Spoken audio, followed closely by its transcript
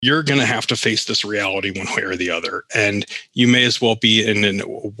you're going to have to face this reality one way or the other. And you may as well be in a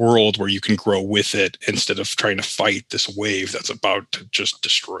world where you can grow with it instead of trying to fight this wave that's about to just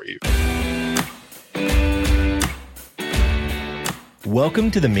destroy you.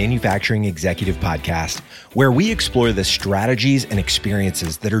 Welcome to the Manufacturing Executive Podcast, where we explore the strategies and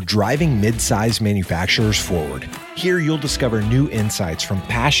experiences that are driving mid-sized manufacturers forward. Here you'll discover new insights from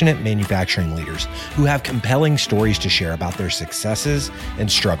passionate manufacturing leaders who have compelling stories to share about their successes and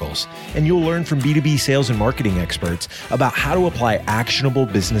struggles. And you'll learn from B2B sales and marketing experts about how to apply actionable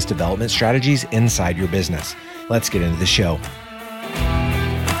business development strategies inside your business. Let's get into the show.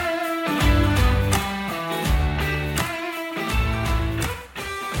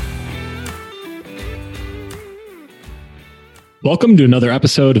 Welcome to another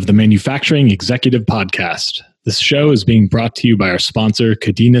episode of the Manufacturing Executive Podcast. This show is being brought to you by our sponsor,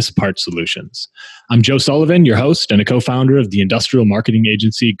 Cadinus Part Solutions. I'm Joe Sullivan, your host and a co-founder of the industrial marketing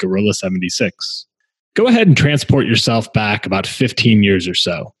agency Gorilla 76. Go ahead and transport yourself back about 15 years or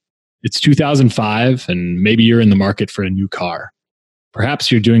so. It's 2005, and maybe you're in the market for a new car. Perhaps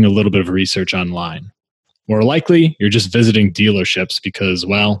you're doing a little bit of research online. More likely, you're just visiting dealerships because,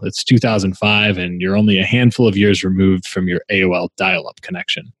 well, it's 2005 and you're only a handful of years removed from your AOL dial-up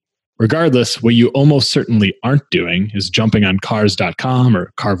connection. Regardless, what you almost certainly aren't doing is jumping on cars.com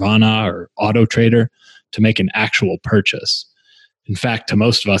or Carvana or AutoTrader to make an actual purchase. In fact, to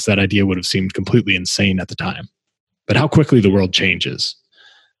most of us, that idea would have seemed completely insane at the time. But how quickly the world changes.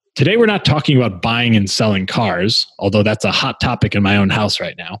 Today, we're not talking about buying and selling cars, although that's a hot topic in my own house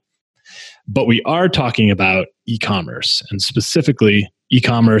right now. But we are talking about e-commerce, and specifically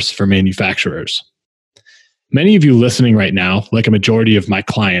e-commerce for manufacturers. Many of you listening right now, like a majority of my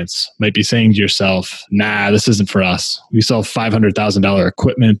clients, might be saying to yourself, nah, this isn't for us. We sell $500,000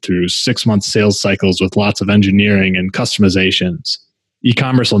 equipment through 6-month sales cycles with lots of engineering and customizations.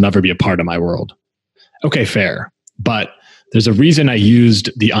 E-commerce will never be a part of my world. Okay, fair. But there's a reason I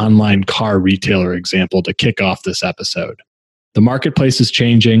used the online car retailer example to kick off this episode. The marketplace is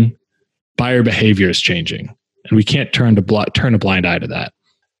changing. Buyer behavior is changing, and we can't turn a blind eye to that.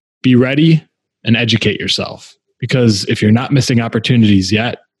 Be ready and educate yourself, because if you're not missing opportunities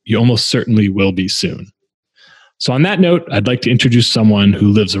yet, you almost certainly will be soon. So on that note, I'd like to introduce someone who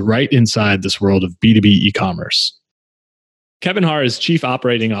lives right inside this world of B2B e-commerce. Kevin Haar is Chief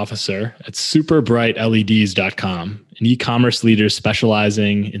Operating Officer at SuperBrightLEDs.com, an e-commerce leader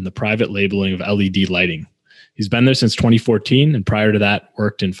specializing in the private labeling of LED lighting. He's been there since 2014, and prior to that,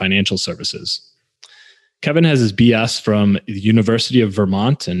 worked in financial services. Kevin has his BS from the University of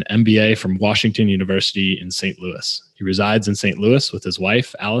Vermont and MBA from Washington University in St. Louis. He resides in St. Louis with his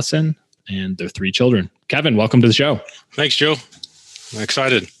wife, Allison, and their 3 children. Kevin, welcome to the show. Thanks, Joe. I'm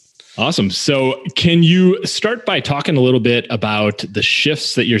excited. Awesome. So can you start by talking a little bit about the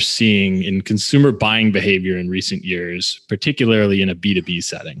shifts that you're seeing in consumer buying behavior in recent years, particularly in a B2B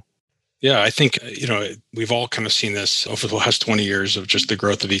setting? Yeah, I think, we've all kind of seen this over the last 20 years of just the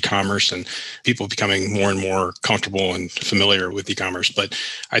growth of e-commerce and people becoming more and more comfortable and familiar with e-commerce. But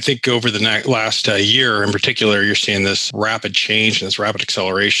I think over the last year in particular, you're seeing this rapid change and this rapid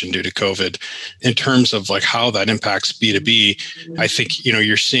acceleration due to COVID in terms of like how that impacts B2B. I think,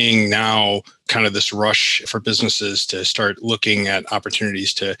 you're seeing now kind of this rush for businesses to start looking at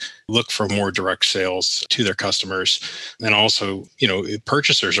opportunities to look for more direct sales to their customers. And also,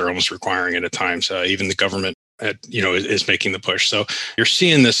 purchasers are almost requiring it at times. Even the government, is making the push. So you're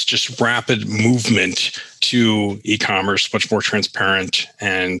seeing this just rapid movement to e-commerce, much more transparent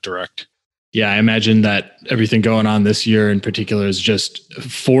and direct. Yeah, I imagine that everything going on this year in particular has just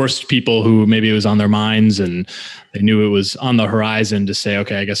forced people who maybe it was on their minds and they knew it was on the horizon to say,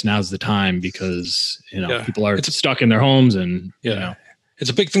 okay, I guess now's the time because, people are stuck in their homes and, It's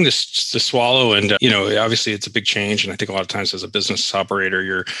a big thing to swallow. And, obviously it's a big change. And I think a lot of times as a business operator,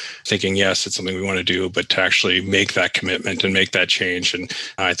 you're thinking, yes, it's something we want to do, but to actually make that commitment and make that change. And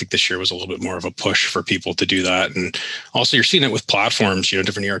I think this year was a little bit more of a push for people to do that. And also you're seeing it with platforms,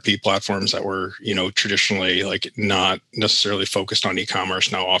 different ERP platforms that were, traditionally like not necessarily focused on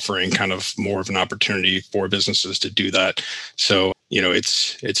e-commerce, now offering kind of more of an opportunity for businesses to do that. So,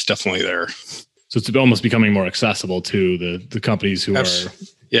 it's definitely there. So it's almost becoming more accessible to the companies who are...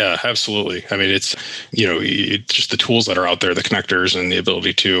 Yeah, absolutely. I mean, it's just the tools that are out there, the connectors and the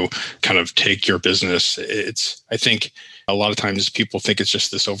ability to kind of take your business. I think a lot of times people think it's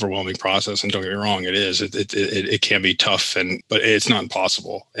just this overwhelming process, and don't get me wrong, it is. It can be tough, but it's not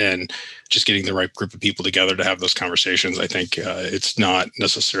impossible. And just getting the right group of people together to have those conversations, I think it's not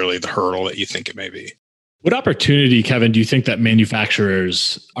necessarily the hurdle that you think it may be. What opportunity, Kevin, do you think that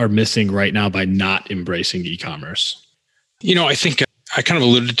manufacturers are missing right now by not embracing e-commerce? I think I kind of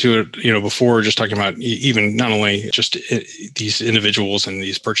alluded to it, before, just talking about even not only just these individuals and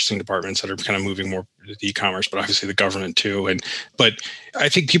these purchasing departments that are kind of moving more to e-commerce, but obviously the government too. But I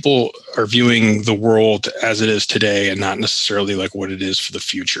think people are viewing the world as it is today and not necessarily like what it is for the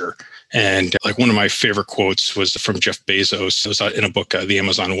future. And like one of my favorite quotes was from Jeff Bezos. It was in a book, The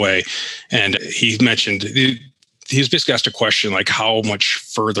Amazon Way. And he mentioned, he was basically asked a question like, how much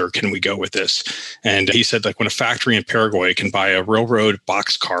further can we go with this? And he said, like, when a factory in Paraguay can buy a railroad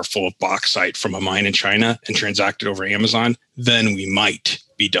boxcar full of bauxite from a mine in China and transact it over Amazon, then we might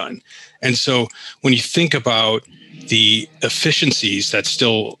be done. And so when you think about the efficiencies that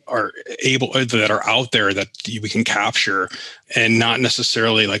still are out there that we can capture, and not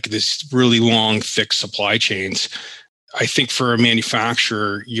necessarily like this really long, thick supply chains, I think for a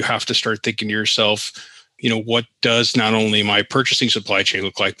manufacturer, you have to start thinking to yourself, what does not only my purchasing supply chain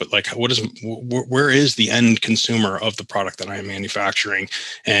look like, but like where is the end consumer of the product that I am manufacturing?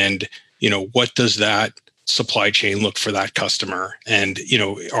 And, what does that supply chain look for that customer? And,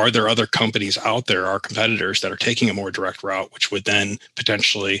 are there other companies out there, our competitors, that are taking a more direct route, which would then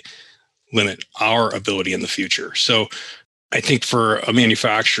potentially limit our ability in the future? So I think for a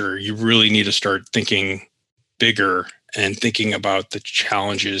manufacturer, you really need to start thinking bigger and thinking about the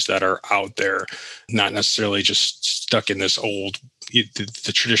challenges that are out there, not necessarily just stuck in this old,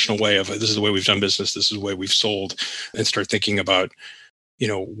 the traditional way of, this is the way we've done business, this is the way we've sold, and start thinking about,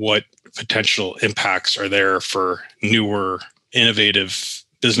 what potential impacts are there for newer, innovative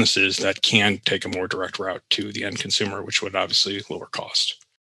businesses that can take a more direct route to the end consumer, which would obviously lower cost.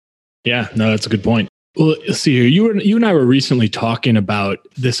 Yeah, no, that's a good point. Well, let's see here. You and I were recently talking about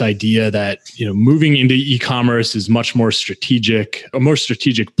this idea that, moving into e-commerce is much more strategic, a more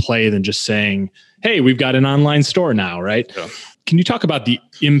strategic play than just saying, hey, we've got an online store now, right? Yeah. Can you talk about the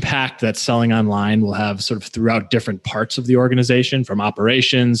impact that selling online will have sort of throughout different parts of the organization, from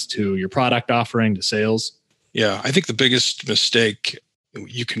operations to your product offering to sales? Yeah, I think the biggest mistake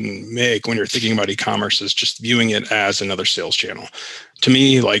you can make when you're thinking about e-commerce is just viewing it as another sales channel. To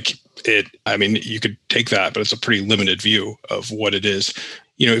me, you could take that, but it's a pretty limited view of what it is.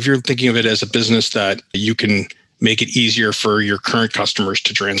 If you're thinking of it as a business that you can make it easier for your current customers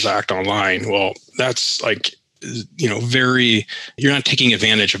to transact online, well, that's you're not taking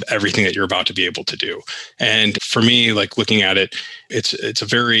advantage of everything that you're about to be able to do. And for me, like looking at it,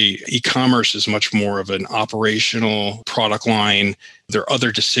 e-commerce is much more of an operational product line. There are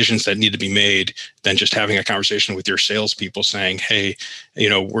other decisions that need to be made than just having a conversation with your salespeople saying, hey,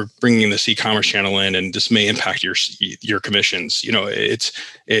 we're bringing this e-commerce channel in and this may impact your commissions.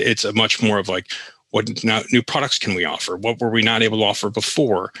 It's a much more of like, what new products can we offer? What were we not able to offer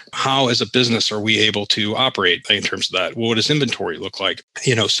before? How, as a business, are we able to operate in terms of that? What does inventory look like?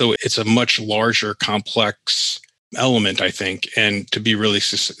 So it's a much larger, complex element, I think. And to be really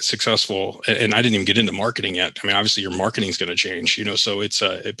successful, and I didn't even get into marketing yet. I mean, obviously, your marketing is going to change. So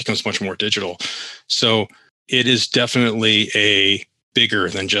it becomes much more digital. So it is definitely a bigger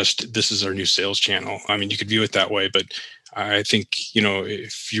than just this is our new sales channel. I mean, you could view it that way, but I think,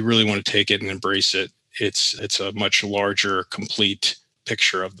 if you really want to take it and embrace it, it's a much larger, complete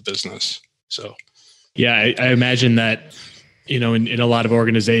picture of the business. So, yeah, I imagine that, in a lot of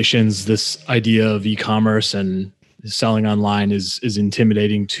organizations, this idea of e-commerce and selling online is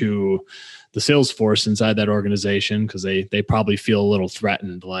intimidating to the sales force inside that organization, because they probably feel a little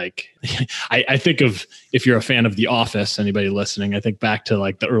threatened. Like, I think of, if you're a fan of The Office, anybody listening, I think back to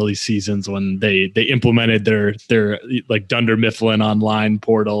like the early seasons when they implemented their like Dunder Mifflin online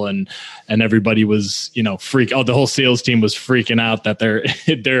portal, and everybody was the whole sales team was freaking out that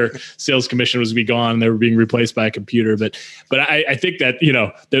their sales commission was be gone and they were being replaced by a computer. But I think that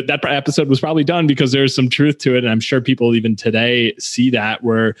that episode was probably done because there's some truth to it, and I'm sure people even today see that,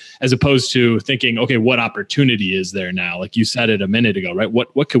 where as opposed to thinking, okay, what opportunity is there now? Like you said it a minute ago, right? What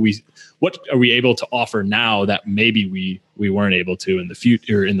are we able to offer now that maybe we weren't able to in the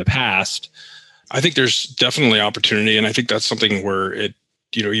future, in the past? I think there's definitely opportunity, and I think that's something where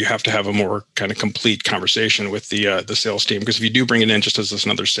you have to have a more kind of complete conversation with the sales team, because if you do bring it in just as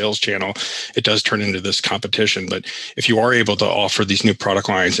another sales channel, it does turn into this competition. But if you are able to offer these new product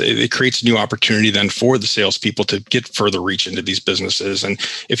lines, it creates a new opportunity then for the salespeople to get further reach into these businesses. And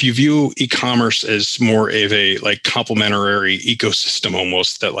if you view e-commerce as more of a like complementary ecosystem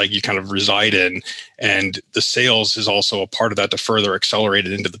almost that like you kind of reside in, and the sales is also a part of that to further accelerate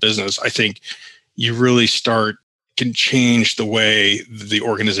it into the business, I think you really can change the way the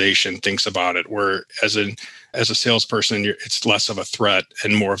organization thinks about it, where as a salesperson, it's less of a threat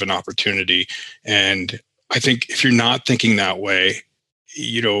and more of an opportunity. And I think if you're not thinking that way,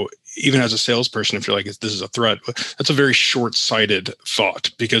 even as a salesperson, if you're like, this is a threat, that's a very short-sighted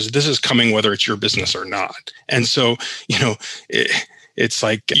thought, because this is coming whether it's your business or not. And so, it's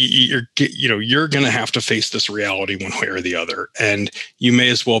like you're going to have to face this reality one way or the other, and you may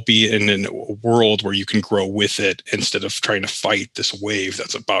as well be in a world where you can grow with it instead of trying to fight this wave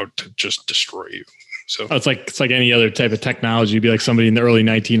that's about to just destroy you. So it's like any other type of technology. It'd be like somebody in the early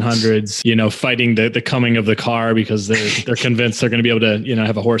 1900s, fighting the coming of the car because they're convinced they're going to be able to,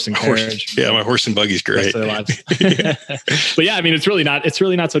 have a horse and carriage. Yeah, my horse and buggy's great. But yeah, I mean, it's really not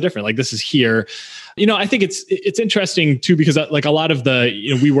so different. Like, this is here. I think it's interesting too, because like a lot of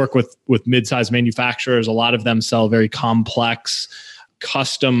we work with mid-sized manufacturers. A lot of them sell very complex,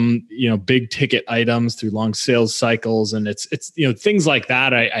 custom, big ticket items through long sales cycles. And it's things like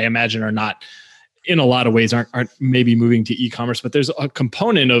that, I imagine, are not, in a lot of ways, aren't maybe moving to e-commerce, but there's a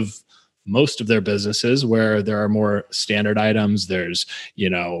component of most of their businesses where there are more standard items. There's,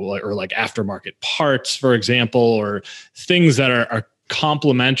 or like aftermarket parts, for example, or things that are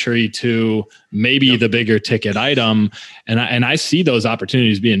complementary to maybe the bigger ticket item. And I see those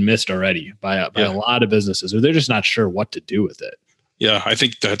opportunities being missed already by a lot of businesses, or they're just not sure what to do with it. Yeah, I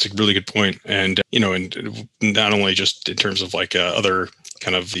think that's a really good point. And, and not only just in terms of like other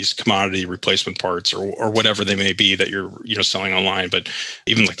kind of these commodity replacement parts or whatever they may be that you're, selling online, but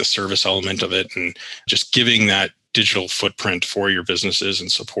even like the service element of it, and just giving that digital footprint for your businesses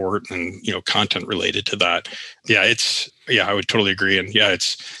and support and, content related to that. I would totally agree. And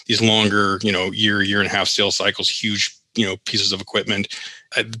it's these longer, year and a half sales cycles, huge, pieces of equipment,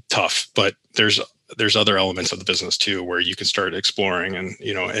 tough, but there's other elements of the business too, where you can start exploring and,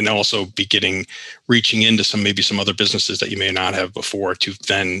 and also reaching into some other businesses that you may not have before to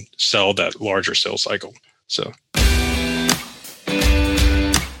then sell that larger sales cycle. So.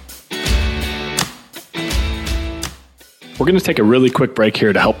 We're going to take a really quick break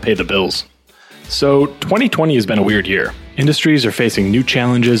here to help pay the bills. So 2020 has been a weird year. Industries are facing new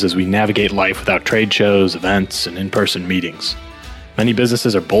challenges as we navigate life without trade shows, events, and in-person meetings. Many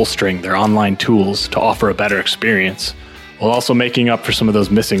businesses are bolstering their online tools to offer a better experience, while also making up for some of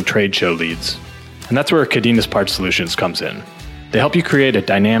those missing trade show leads. And that's where Cadinus Parts Solutions comes in. They help you create a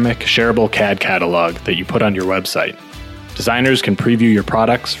dynamic, shareable CAD catalog that you put on your website. Designers can preview your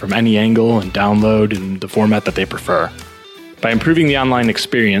products from any angle and download in the format that they prefer. By improving the online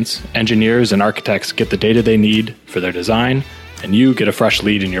experience, engineers and architects get the data they need for their design, and you get a fresh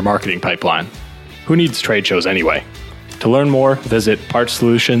lead in your marketing pipeline. Who needs trade shows anyway? To learn more, visit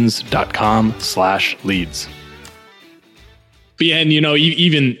partssolutions.com/leads. But yeah, and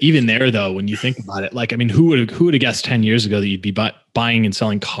even there though, when you think about it, like, I mean, who would have guessed 10 years ago that you'd be buying and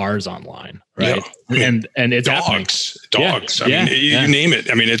selling cars online, right? Yeah. And it's dogs. Yeah. You name it.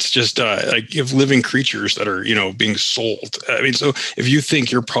 I mean, it's just like you have living creatures that are being sold. I mean, so if you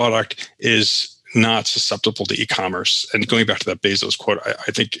think your product is not susceptible to e-commerce, and going back to that Bezos quote, I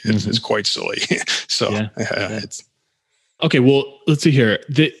think it's quite silly. So it's. Okay, well, let's see here.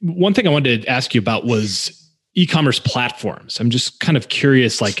 The one thing I wanted to ask you about was e-commerce platforms. I'm just kind of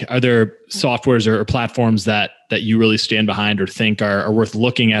curious, like, are there softwares or platforms that you really stand behind or think are worth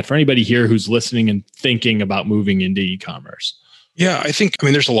looking at for anybody here who's listening and thinking about moving into e-commerce? Yeah, I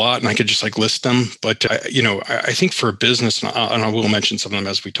mean, there's a lot, and I could just like list them. But I think for a business, and I will mention some of them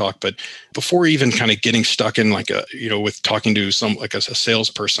as we talk. But before even kind of getting stuck in like with talking to some like a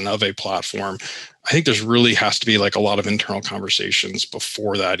salesperson of a platform, I think there's really has to be like a lot of internal conversations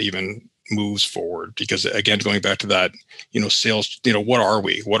before that even moves forward. Because again, going back to that, sales, what are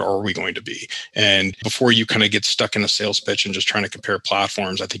we going to be? And before you kind of get stuck in a sales pitch and just trying to compare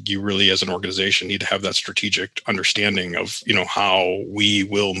platforms, I think you really as an organization need to have that strategic understanding of, how we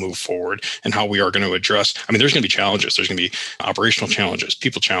will move forward and how we are going to address. I mean, there's going to be challenges. There's going to be operational challenges,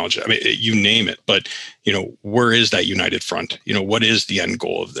 people challenges. I mean, you name it, but where is that united front? What is the end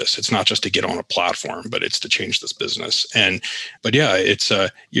goal of this? It's not just to get on a platform, but it's to change this business. But yeah, it's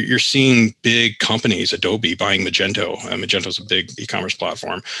you're seeing big companies, Adobe buying Magento. Magento's a big e-commerce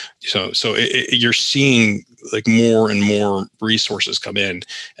platform. So you're seeing like more and more resources come in.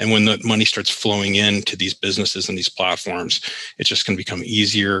 And when the money starts flowing into these businesses and these platforms, it's just going to become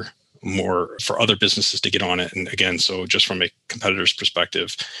easier, more for other businesses to get on it. And again, so just from a competitor's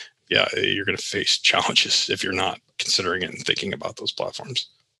perspective, yeah, you're going to face challenges if you're not considering it and thinking about those platforms.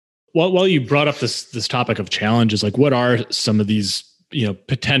 Well, you brought up this topic of challenges. Like, what are some of these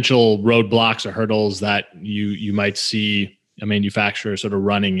potential roadblocks or hurdles that you might see a manufacturer sort of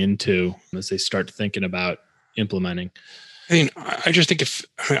running into as they start thinking about implementing? I just think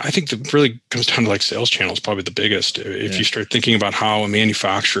I think that really comes down to like sales channels, probably the biggest. If you start thinking about how a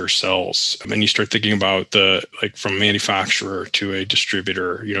manufacturer sells, and you start thinking about from manufacturer to a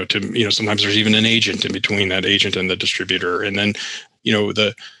distributor, sometimes there's even an agent in between that agent and the distributor. And then,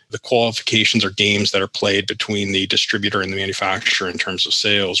 the qualifications or games that are played between the distributor and the manufacturer in terms of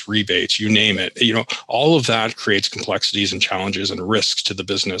sales, rebates, you name it, all of that creates complexities and challenges and risks to the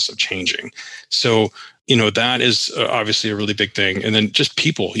business of changing. So, that is obviously a really big thing. And then just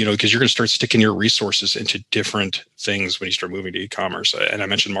people, because you're going to start sticking your resources into different things when you start moving to e-commerce. And I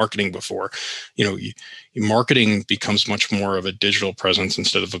mentioned marketing before. Marketing becomes much more of a digital presence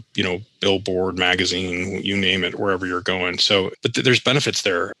instead of a, billboard, magazine, you name it, wherever you're going. So, but there's benefits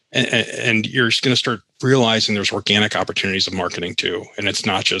there. And you're going to start realizing there's organic opportunities of marketing too. And it's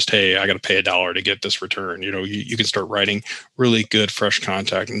not just, hey, I got to pay $1 to get this return. You can start writing really good, fresh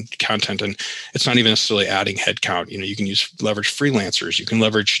content. And it's not even necessarily adding headcount. You can leverage freelancers. You can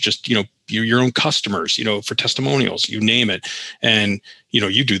leverage just, your own customers, for testimonials, you name it. And,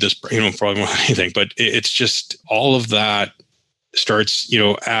 you do this, probably more than anything, but it's just all of that starts,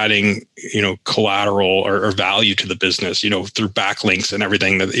 adding, collateral or value to the business, through backlinks and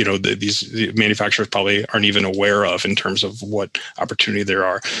everything that, these manufacturers probably aren't even aware of in terms of what opportunity there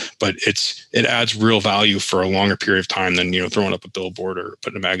are. But it adds real value for a longer period of time than, throwing up a billboard or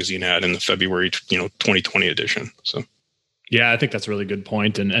putting a magazine ad in the February, 2020 edition. So. Yeah, I think that's a really good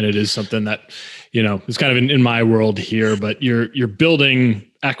point. And it is something that, is kind of in my world here, but you're building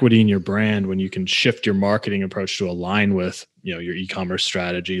equity in your brand when you can shift your marketing approach to align with, your e-commerce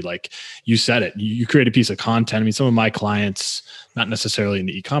strategy. Like you said it, you create a piece of content. I mean, some of my clients, not necessarily in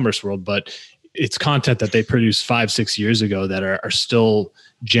the e-commerce world, but it's content that they produced 5-6 years ago that are still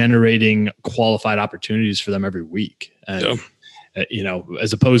generating qualified opportunities for them every week. And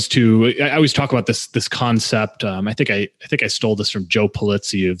as opposed to, I always talk about this concept. I think I stole this from Joe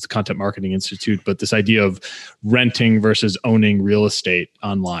Polizzi of the Content Marketing Institute, but this idea of renting versus owning real estate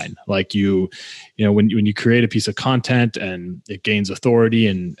online. Like when you create a piece of content and it gains authority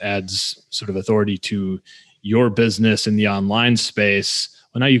and adds sort of authority to your business in the online space,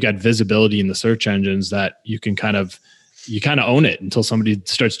 well, now you've got visibility in the search engines that you kind of own it until somebody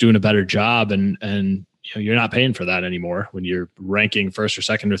starts doing a better job, and you're not paying for that anymore when you're ranking first or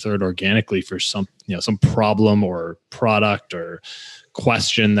second or third organically for some problem or product or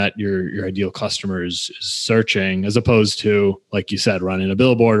question that your ideal customer is searching, as opposed to, like you said, running a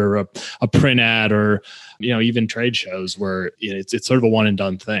billboard or a print ad or, even trade shows where it's sort of a one and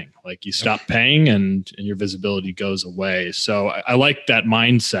done thing. Like you stop paying and your visibility goes away. So I like that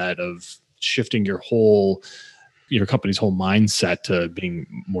mindset of shifting your company's whole mindset to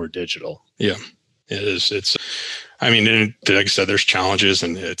being more digital. Yeah. It is. And like I said, there's challenges,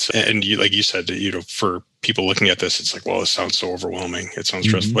 and like you said, for people looking at this, it's like, well, it sounds so overwhelming. It sounds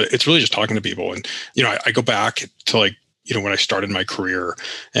stressful, but it's really just talking to people. And, I go back to when I started my career,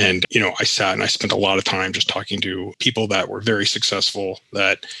 and, I sat and I spent a lot of time just talking to people that were very successful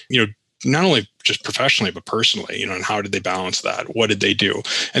that, not only just professionally, but personally, and how did they balance that? What did they do?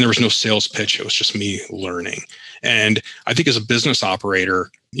 And there was no sales pitch. It was just me learning. And I think as a business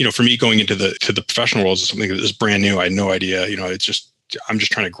operator, for me going into the professional world is something that is brand new. I had no idea, I'm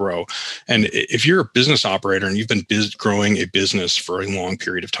just trying to grow. And if you're a business operator and you've been growing a business for a long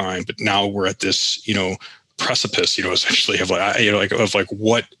period of time, but now we're at this, precipice, essentially of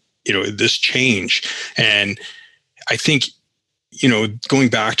what, this change. And I think, going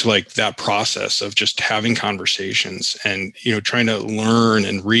back to that process of just having conversations and, trying to learn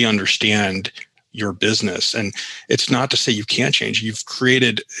and re-understand your business. And it's not to say you can't change. You've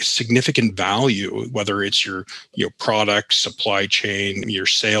created significant value, whether it's your product, supply chain, your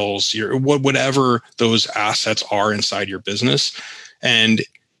sales, whatever those assets are inside your business, and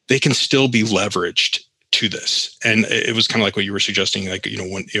they can still be leveraged to this. And it was kind of like what you were suggesting,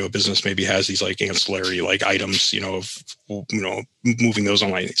 when a business maybe has these ancillary items, of moving those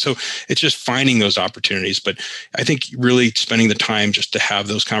online. So it's just finding those opportunities. But I think really spending the time just to have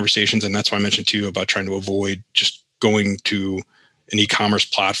those conversations. And that's why I mentioned to you about trying to avoid just going to an e-commerce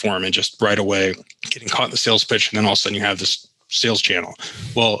platform and just right away getting caught in the sales pitch. And then all of a sudden you have this sales channel.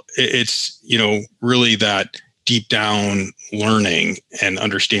 Well, it's, really that deep down learning and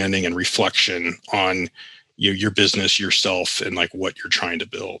understanding and reflection on your business, yourself, and what you're trying to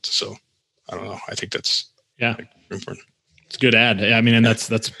build. So I don't know. I think that's important. It's a good ad. I mean, and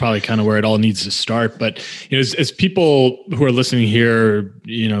that's probably kind of where it all needs to start. But as people who are listening here,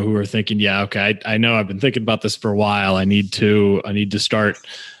 who are thinking, yeah, okay, I know I've been thinking about this for a while. I need to start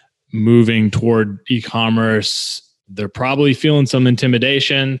moving toward e-commerce. They're probably feeling some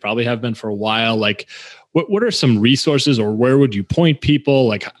intimidation, probably have been for a while. What are some resources, or where would you point people?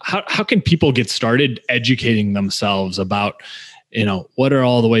 Like how can people get started educating themselves about, what are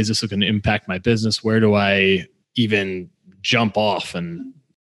all the ways this is going to impact my business? Where do I even jump off? And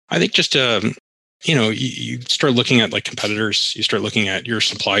I think just you start looking at like competitors, you start looking at your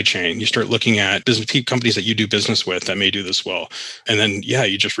supply chain, you start looking at companies that you do business with that may do this well. And then,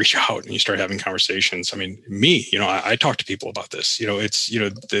 you just reach out and you start having conversations. I mean, I talk to people about this,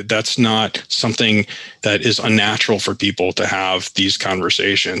 that's not something that is unnatural for people to have these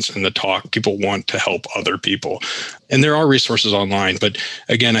conversations and the talk. People want to help other people. And there are resources online, but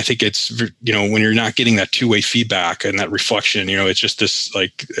again, I think it's, when you're not getting that two-way feedback and that reflection, it's just this,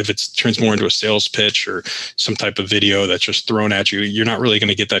 like, if it turns more into a sales pitch or some type of video that's just thrown at you, you're not really going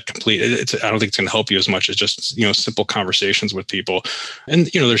to get that complete. I don't think it's going to help you as much as just, simple conversations with people. And,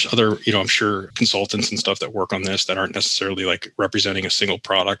 there's other, I'm sure consultants and stuff that work on this that aren't necessarily like representing a single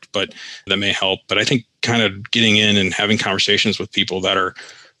product, but that may help. But I think kind of getting in and having conversations with people that are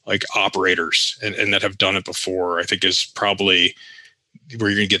like operators and that have done it before, I think is probably where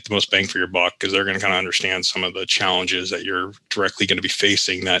you're going to get the most bang for your buck, because they're going to kind of understand some of the challenges that you're directly going to be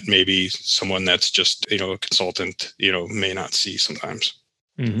facing that maybe someone that's just, a consultant, may not see sometimes.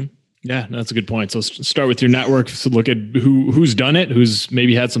 Mm-hmm. Yeah, that's a good point. So start with your network. So look at who's done it, who's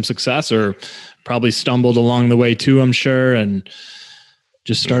maybe had some success or probably stumbled along the way too, I'm sure. And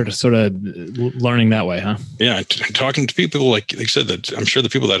just start sort of learning that way, huh? Yeah, talking to people like I said, that I'm sure the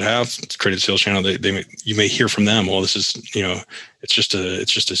people that have created a sales channel, you may hear from them. Well, this is it's just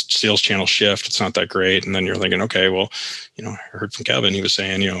a sales channel shift. It's not that great, and then you're thinking, okay, well, I heard from Kevin. He was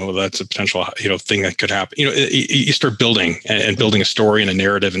saying, well, that's a potential thing that could happen. You start building and building a story and a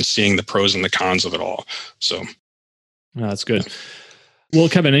narrative and seeing the pros and the cons of it all. So, that's good. Yeah. Well,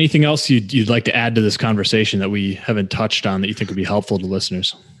 Kevin, anything else you'd like to add to this conversation that we haven't touched on that you think would be helpful to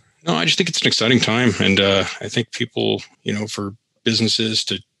listeners? No, I just think it's an exciting time. And I think people, for businesses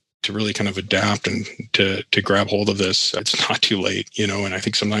to really kind of adapt and to grab hold of this, it's not too late, and I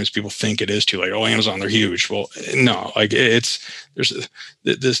think sometimes people think it is too late. Oh, Amazon, they're huge. Well, no, like this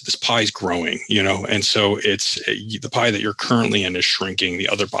pie is growing, and so it's the pie that you're currently in is shrinking. The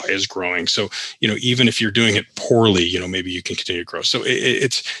other pie is growing. So, even if you're doing it poorly, maybe you can continue to grow. So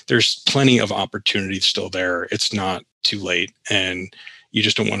there's plenty of opportunity still there. It's not too late. And you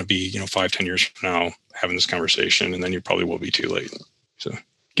just don't want to be, 5-10 years from now having this conversation, and then you probably will be too late. So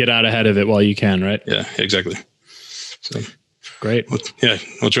get out ahead of it while you can, right? Yeah, exactly. So great. Well,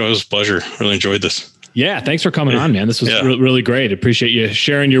 Joe, it was a pleasure. Really enjoyed this. Yeah. Thanks for coming on, man. This was really great. Appreciate you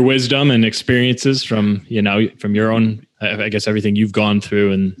sharing your wisdom and experiences from your own, I guess, everything you've gone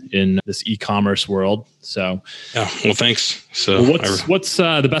through in this e-commerce world. So, yeah. Well, thanks. So what's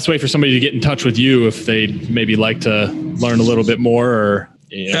the best way for somebody to get in touch with you if they'd maybe like to learn a little bit more or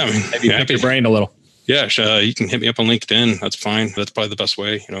maybe pick your brain a little? Yeah, you can hit me up on LinkedIn. That's fine. That's probably the best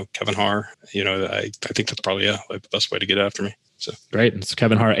way. Kevin Haar. I think that's probably the best way to get after me. So great. It's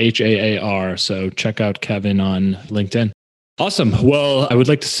Kevin Haar, Haar. So check out Kevin on LinkedIn. Awesome. Well, I would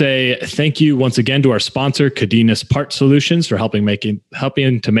like to say thank you once again to our sponsor, Cardenas Part Solutions, for helping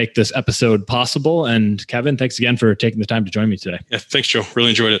to make this episode possible. And Kevin, thanks again for taking the time to join me today. Yeah, thanks, Joe.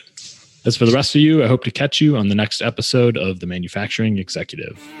 Really enjoyed it. As for the rest of you, I hope to catch you on the next episode of The Manufacturing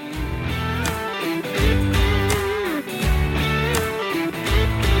Executive.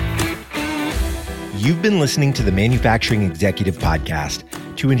 You've been listening to the Manufacturing Executive Podcast.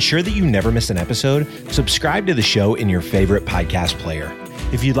 To ensure that you never miss an episode, subscribe to the show in your favorite podcast player.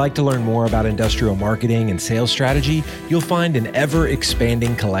 If you'd like to learn more about industrial marketing and sales strategy, you'll find an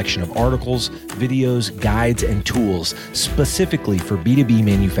ever-expanding collection of articles, videos, guides, and tools specifically for B2B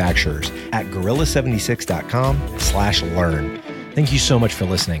manufacturers at gorilla76.com/learn. Thank you so much for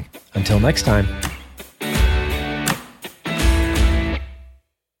listening. Until next time.